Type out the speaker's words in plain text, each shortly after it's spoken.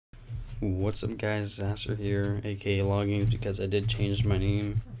What's up guys, Zasser here, aka Logging, because I did change my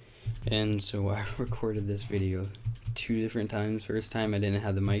name. And so I recorded this video 2 different times. First time I didn't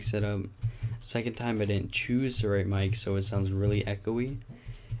have the mic set up. Second time I didn't choose the right mic, so it sounds really echoey.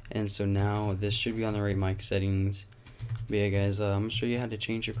 And so now this should be on the right mic settings. But yeah guys, I'm going to show you how to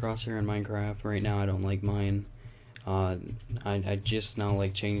change your crosshair in Minecraft. Right now I don't like mine. I just now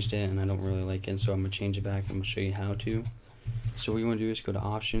changed it and I don't really like it, so I'm going to change it back. I'm going to show you how to. So what you want to do is go to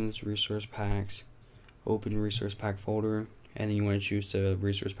options, resource packs, open resource pack folder, and then you want to choose the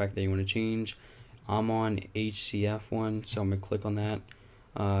resource pack that you want to change. I'm on HCF one, so I'm going to click on that.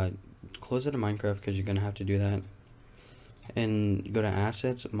 Close it in Minecraft because you're going to have to do that. And go to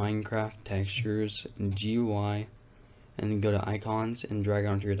assets, Minecraft, textures, GUI, and then go to icons and drag it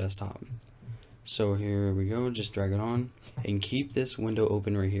onto your desktop. So here we go, just drag it on and keep this window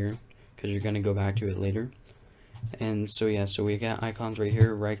open right here because you're going to go back to it later. And so yeah, so we got icons right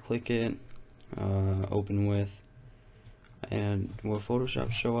here. Right click it, open with, and will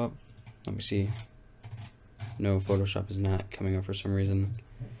Photoshop show up? Let me see. No, Photoshop is not coming up for some reason.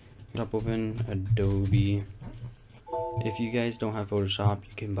 Top open Adobe. If you guys don't have Photoshop,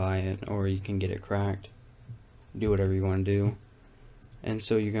 you can buy it or you can get it cracked. Do whatever you want to do. And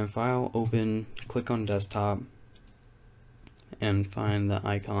so you're gonna file, open, click on desktop, and find the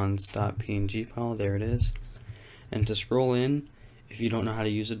icons.png file. There it is. And to scroll in, if you don't know how to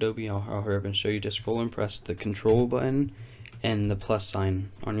use Adobe, I'll hurry up and show you. To scroll and press the control button and the plus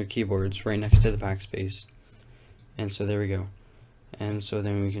sign on your keyboards right next to the backspace. And so there we go. And so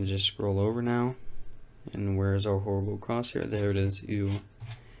then we can just scroll over now. And where's our horrible crosshair? There it is, ew.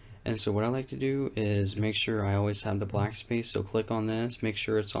 And so what I like to do is make sure I always have the black space. So click on this, make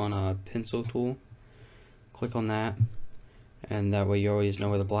sure it's on a pencil tool. Click on that. And that way you always know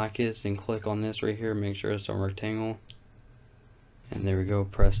where the black is. Then click on this right here, make sure it's on rectangle. And there we go,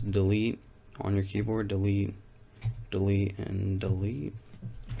 press delete on your keyboard, delete, delete, and delete.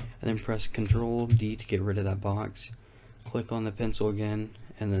 And then press Control D to get rid of that box. Click on the pencil again,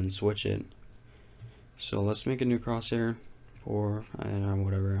 and then switch it. So let's make a new crosshair for, I don't know,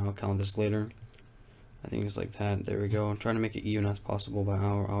 whatever, I'll count this later. I think it's like that, there we go. I'm trying to make it even as possible, but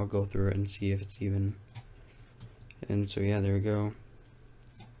I'll go through it and see if it's even. And so yeah, there we go.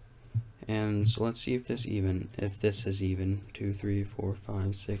 And so let's see if this is even. 2, 3, 4,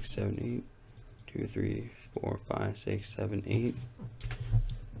 5, 6, 7, 8. 2, 3, 4, 5, 6, 7, 8.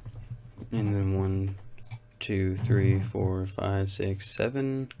 And then 1, 2, 3, 4, 5, 6,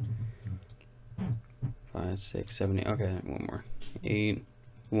 7. 5, 6, 7, 8. Okay, one more. 8.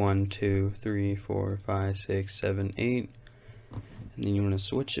 1, 2, 3, 4, 5, 6, 7, 8. And then you want to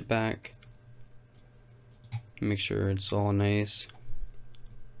switch it back. Make sure it's all nice.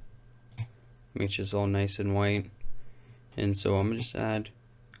 Make sure it's all nice and white. And so I'm gonna just add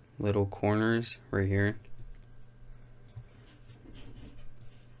little corners right here.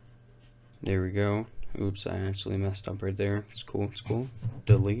 There we go. Oops, I actually messed up right there. It's cool, it's cool.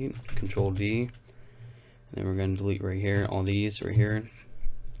 Delete, Control D. And then we're gonna delete right here, all these right here.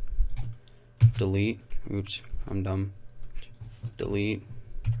 Delete. Oops, I'm dumb. Delete,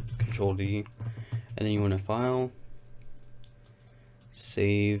 Control D. And then you want to file,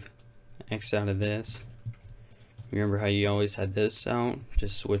 save, X out of this. Remember how you always had this out?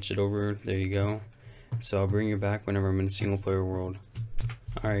 Just switch it over. There you go. So I'll bring you back whenever I'm in a single player world.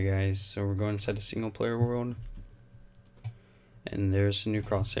 Alright guys, so we're going inside the single player world. And there's the new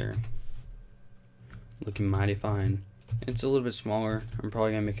crosshair. Looking mighty fine. It's a little bit smaller. I'm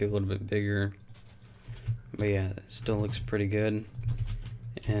probably going to make it a little bit bigger. But yeah, it still looks pretty good.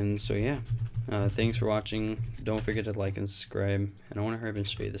 And so yeah. Thanks for watching. Don't forget to like and subscribe. And I want to hurry up and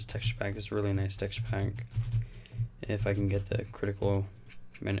show you this texture pack. It's a really nice texture pack. If I can get the critical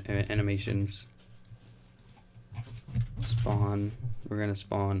animations. Spawn. We're gonna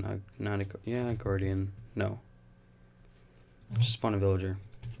spawn a guardian. No. Just spawn a villager.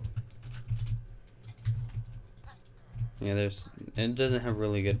 Yeah, it doesn't have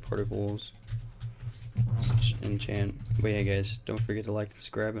really good particles. Enchant. But yeah guys, don't forget to like and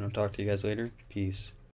subscribe, and I'll talk to you guys later. Peace.